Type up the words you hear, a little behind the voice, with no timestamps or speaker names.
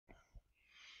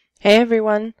Hey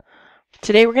everyone,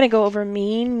 today we're going to go over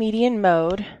mean, median,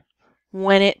 mode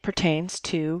when it pertains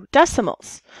to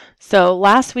decimals. So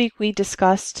last week we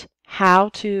discussed how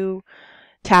to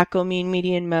tackle mean,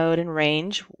 median, mode, and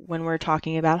range when we're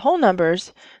talking about whole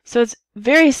numbers. So it's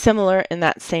very similar in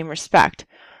that same respect.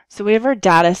 So we have our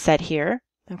data set here.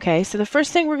 Okay, so the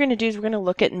first thing we're going to do is we're going to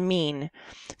look at mean.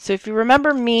 So if you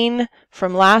remember mean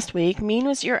from last week, mean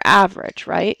was your average,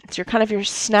 right? It's your kind of your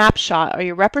snapshot or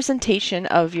your representation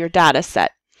of your data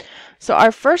set. So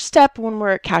our first step when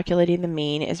we're calculating the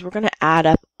mean is we're going to add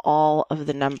up all of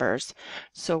the numbers.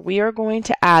 So we are going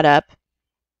to add up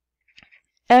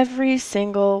every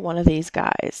single one of these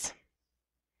guys.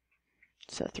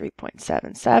 So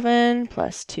 3.77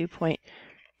 plus 2.23.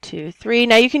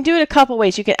 Now you can do it a couple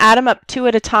ways. You can add them up two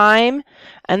at a time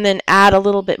and then add a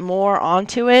little bit more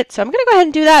onto it. So I'm going to go ahead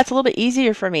and do that. It's a little bit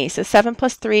easier for me. So 7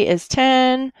 plus 3 is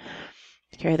 10.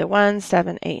 Carry the 1.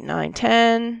 7, 8, 9,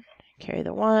 10. Carry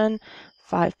the 1.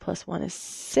 5 plus 1 is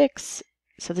 6.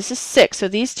 So this is 6. So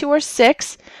these two are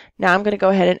 6. Now I'm going to go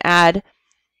ahead and add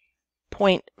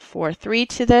 0.43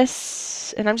 to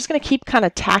this. And I'm just going to keep kind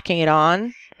of tacking it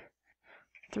on.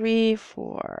 3,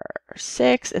 4,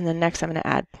 6. And then next I'm going to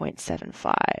add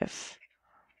 0.75.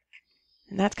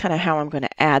 And that's kind of how I'm going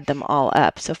to add them all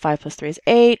up. So 5 plus 3 is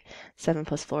 8. 7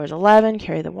 plus 4 is 11.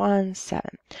 Carry the 1, 7.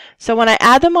 So when I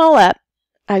add them all up,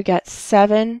 I've got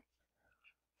 7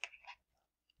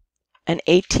 and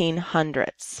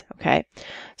 1800ths. Okay.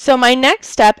 So my next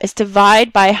step is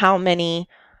divide by how many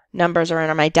numbers are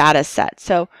in my data set.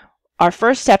 So our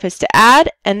first step is to add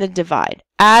and then divide.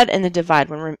 Add and then divide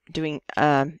when we're doing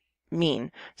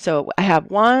mean. So I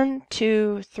have 1,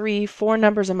 2, 3, 4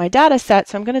 numbers in my data set.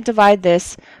 So I'm going to divide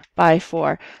this by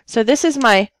 4. So this is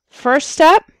my first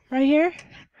step right here.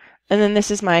 And then this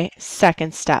is my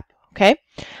second step. Okay.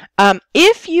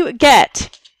 If you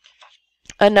get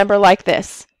a number like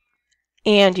this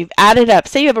and you've added up,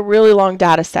 say you have a really long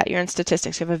data set, you're in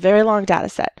statistics, you have a very long data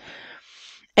set,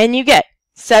 and you get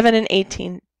 7 and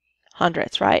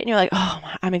 1800ths, right? And you're like, oh,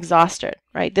 I'm exhausted,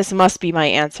 right? This must be my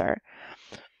answer.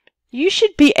 You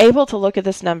should be able to look at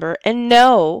this number and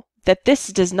know that this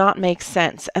does not make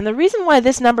sense. And the reason why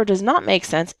this number does not make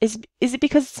sense is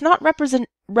because it's not representative.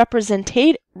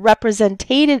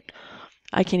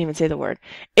 I can't even say the word.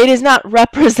 It is not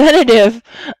representative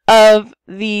of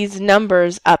these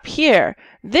numbers up here.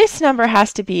 This number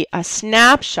has to be a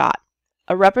snapshot,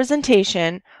 a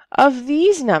representation of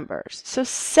these numbers. So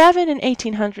 7 and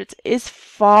 1800ths is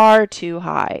far too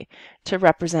high to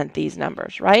represent these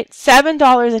numbers, right?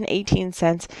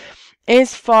 $7.18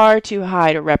 is far too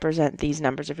high to represent these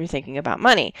numbers if you're thinking about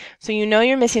money. So you know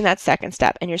you're missing that second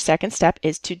step, and your second step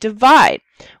is to divide.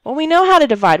 Well, we know how to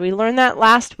divide. We learned that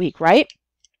last week, right?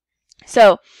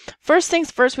 So first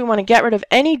things first, we want to get rid of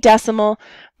any decimal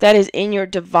that is in your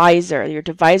divisor. Your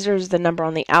divisor is the number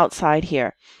on the outside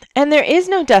here. And there is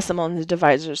no decimal in the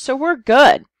divisor, so we're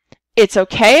good. It's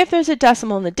okay if there's a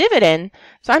decimal in the dividend,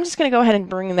 so I'm just going to go ahead and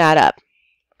bring that up.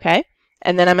 Okay?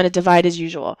 And then I'm going to divide as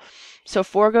usual. So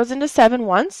 4 goes into 7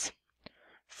 once.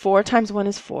 4 times 1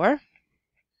 is 4.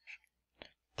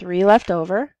 3 left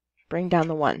over. Bring down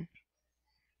the 1.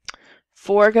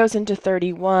 4 goes into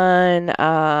 31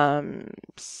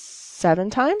 7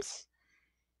 times.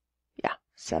 Yeah,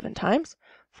 7 times.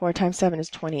 4 times 7 is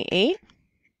 28.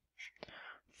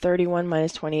 31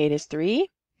 minus 28 is 3.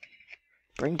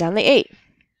 Bring down the 8.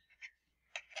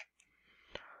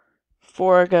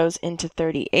 4 goes into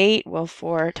 38. Well,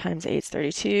 4 times 8 is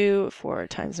 32. 4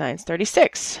 times 9 is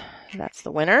 36. That's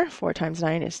the winner. 4 times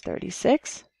 9 is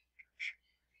 36.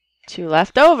 2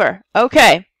 left over.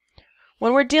 Okay.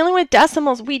 When we're dealing with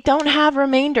decimals, we don't have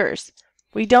remainders.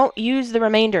 We don't use the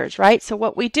remainders, right? So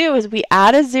what we do is we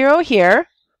add a 0 here,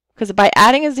 because by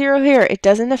adding a 0 here, it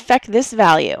doesn't affect this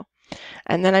value.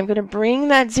 And then I'm going to bring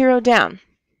that 0 down.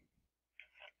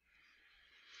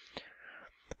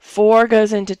 4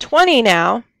 goes into 20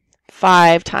 now,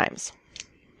 5 times.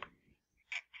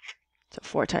 So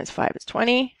 4 times 5 is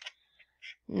 20.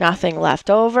 Nothing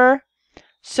left over.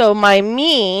 So my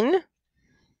mean,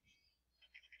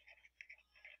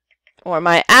 or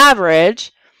my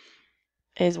average,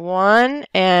 is 1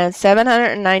 and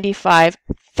 795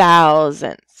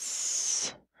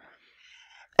 thousandths.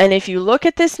 And if you look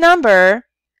at this number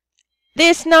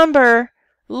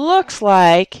looks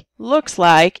like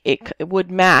it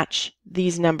would match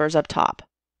these numbers up top.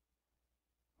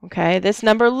 Okay, this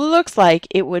number looks like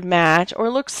it would match or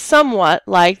looks somewhat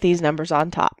like these numbers on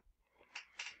top.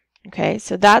 Okay,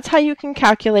 so that's how you can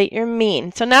calculate your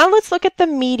mean. So now let's look at the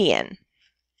median.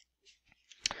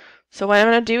 So what I'm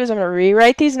going to do is I'm going to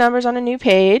rewrite these numbers on a new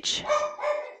page.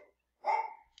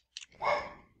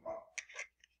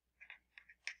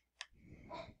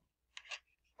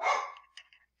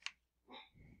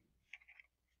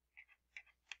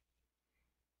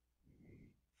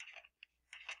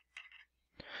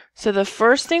 So the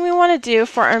first thing we want to do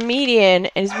for our median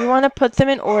is we want to put them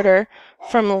in order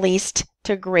from least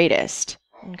to greatest.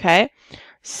 Okay,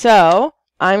 so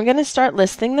I'm going to start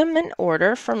listing them in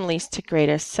order from least to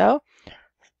greatest. So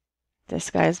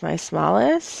this guy is my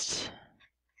smallest,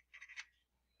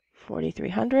 43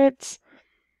 hundredths,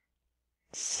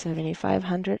 75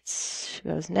 hundredths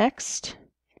goes next,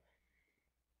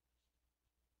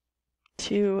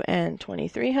 2 and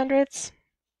 23 hundredths,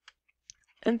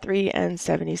 and 3 and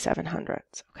 77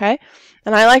 hundredths. Okay,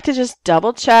 and I like to just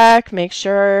double check, make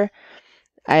sure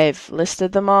I've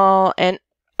listed them all, and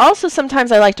also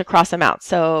sometimes I like to cross them out.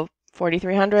 So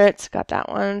 43 hundredths, got that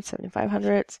one, 75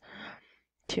 hundredths,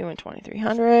 2 and 23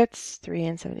 hundredths, 3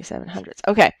 and 77 hundredths.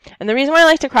 Okay, and the reason why I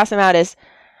like to cross them out is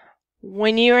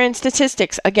when you're in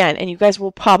statistics, again, and you guys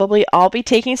will probably all be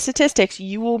taking statistics,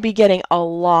 you will be getting a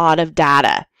lot of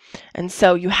data. And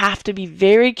so you have to be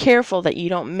very careful that you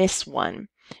don't miss one.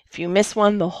 If you miss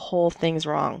one, the whole thing's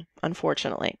wrong,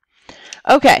 unfortunately.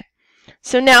 Okay,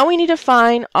 so now we need to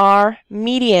find our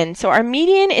median. So our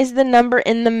median is the number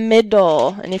in the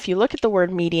middle. And if you look at the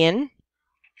word median,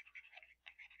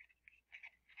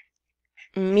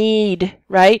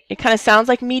 right? It kind of sounds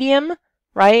like medium,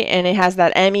 right? And it has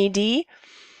that MED.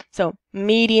 So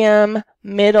medium,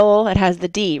 middle, it has the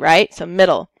D, right? So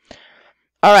middle.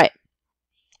 All right.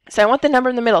 So I want the number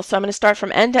in the middle. So I'm going to start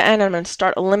from end to end. I'm going to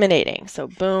start eliminating. So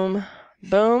boom,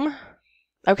 boom.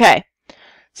 Okay.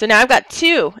 So now I've got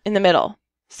 2 in the middle.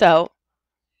 So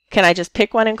can I just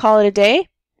pick one and call it a day?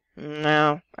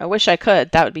 No. I wish I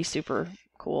could. That would be super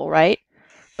cool, right?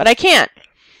 But I can't.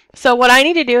 So what I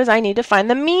need to do is I need to find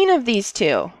the mean of these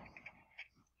 2.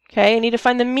 Okay, I need to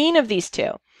find the mean of these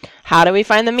 2. How do we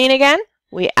find the mean again?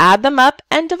 We add them up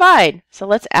and divide. So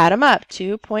let's add them up.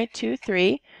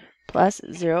 2.23 plus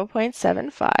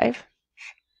 0.75.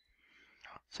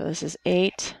 So this is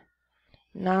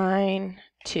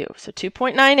 892. So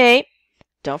 2.98.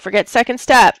 Don't forget second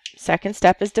step. Second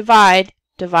step is divide.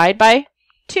 Divide by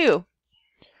 2.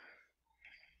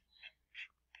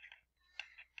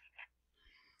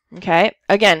 Okay,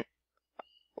 again,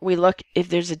 we look if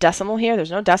there's a decimal here.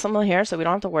 There's no decimal here, so we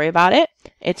don't have to worry about it.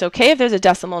 It's okay if there's a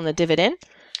decimal in the dividend.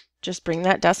 Just bring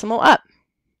that decimal up.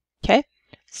 Okay,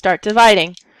 start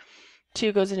dividing.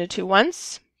 2 goes into 2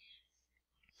 once.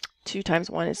 2 times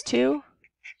 1 is 2.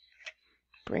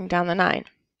 Bring down the 9.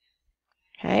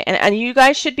 Okay, and you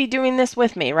guys should be doing this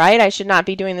with me, right? I should not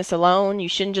be doing this alone. You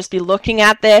shouldn't just be looking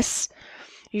at this.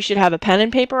 You should have a pen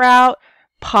and paper out,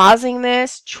 pausing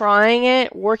this, trying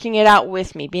it, working it out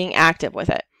with me, being active with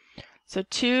it. So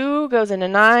 2 goes into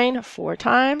 9 4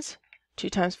 times. 2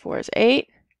 times 4 is 8.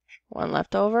 1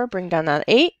 left over. Bring down that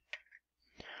 8.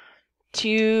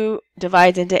 2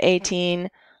 divides into 18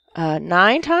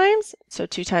 9 times. So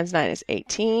 2 times 9 is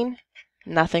 18.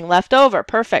 Nothing left over.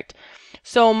 Perfect.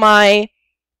 So my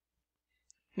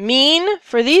mean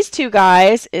for these 2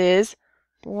 guys is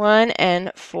 1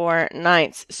 and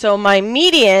 4/9. So my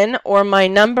median, or my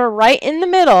number right in the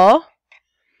middle,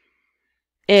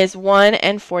 is 1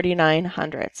 and 49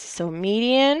 hundredths. So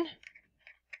median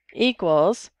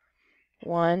equals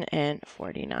 1 and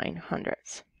 49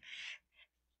 hundredths.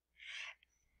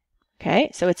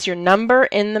 Okay, so it's your number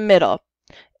in the middle.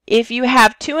 If you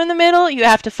have 2 in the middle, you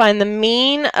have to find the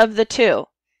mean of the 2.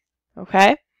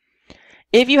 Okay?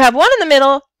 If you have 1 in the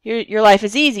middle, your life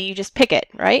is easy. You just pick it,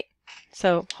 right?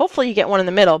 So hopefully you get 1 in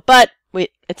the middle, but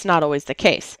it's not always the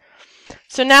case.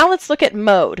 So now let's look at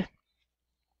mode.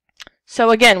 So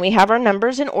again, we have our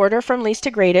numbers in order from least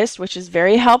to greatest, which is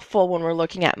very helpful when we're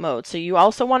looking at mode. So you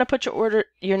also want to put your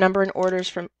number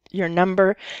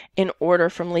in order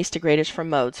from least to greatest from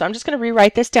mode. So I'm just going to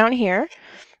rewrite this down here.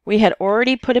 We had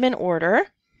already put them in order,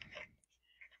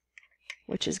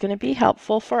 which is going to be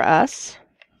helpful for us.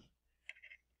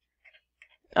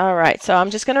 All right, so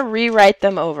I'm just going to rewrite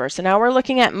them over. So now we're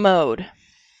looking at mode.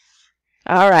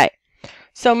 All right,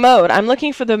 so mode, I'm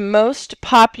looking for the most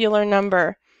popular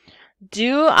number.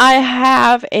 Do I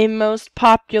have a most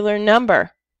popular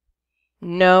number?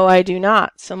 No, I do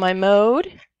not. So my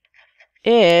mode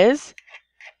is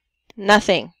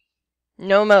nothing.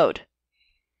 No mode.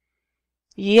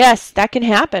 Yes, that can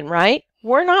happen, right?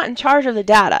 We're not in charge of the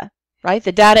data, right?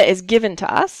 The data is given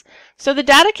to us. So the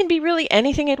data can be really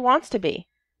anything it wants to be.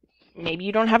 Maybe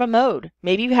you don't have a mode.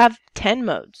 Maybe you have 10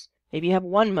 modes. Maybe you have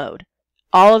 1 mode.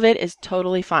 All of it is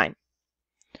totally fine.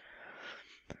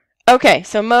 Okay,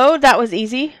 so mode, that was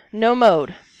easy. No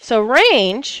mode. So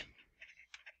range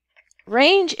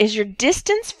is your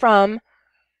distance from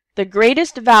the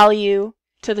greatest value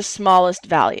to the smallest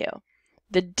value.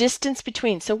 The distance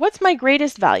between. So what's my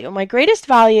greatest value? My greatest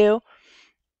value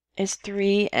is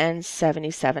 3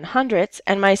 77/100ths,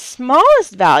 and my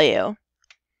smallest value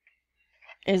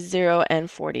is 0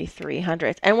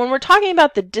 43/100ths. And when we're talking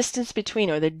about the distance between,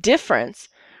 or the difference,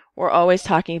 we're always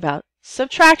talking about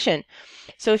subtraction.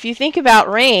 So if you think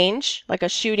about range, like a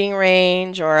shooting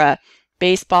range or a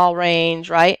baseball range,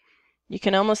 right? You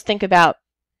can almost think about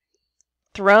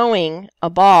throwing a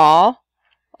ball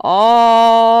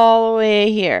all the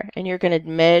way here, and you're going to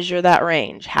measure that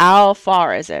range. How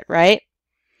far is it, right?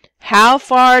 How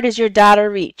far does your data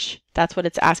reach? That's what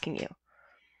it's asking you.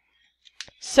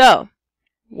 So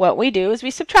what we do is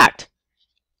we subtract.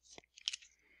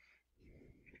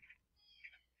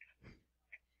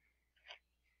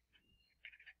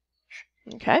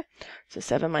 Okay, so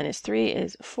 7 minus 3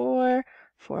 is 4.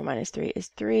 4 minus 3 is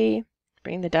 3.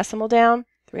 Bring the decimal down.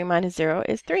 3 minus 0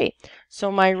 is 3.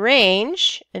 So my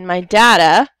range in my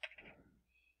data,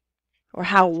 or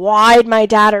how wide my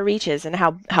data reaches and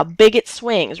how big it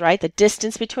swings, right? The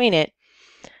distance between it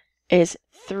is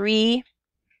 3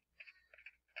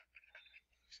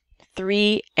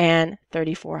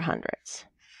 34/100ths.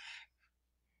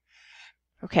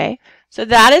 Okay, so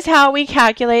that is how we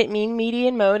calculate mean,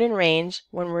 median, mode, and range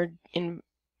when we're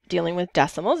dealing with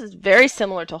decimals. It's very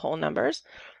similar to whole numbers,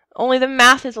 only the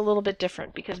math is a little bit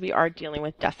different because we are dealing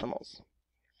with decimals.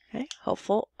 Okay,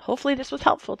 hopefully this was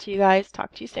helpful to you guys.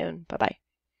 Talk to you soon. Bye-bye.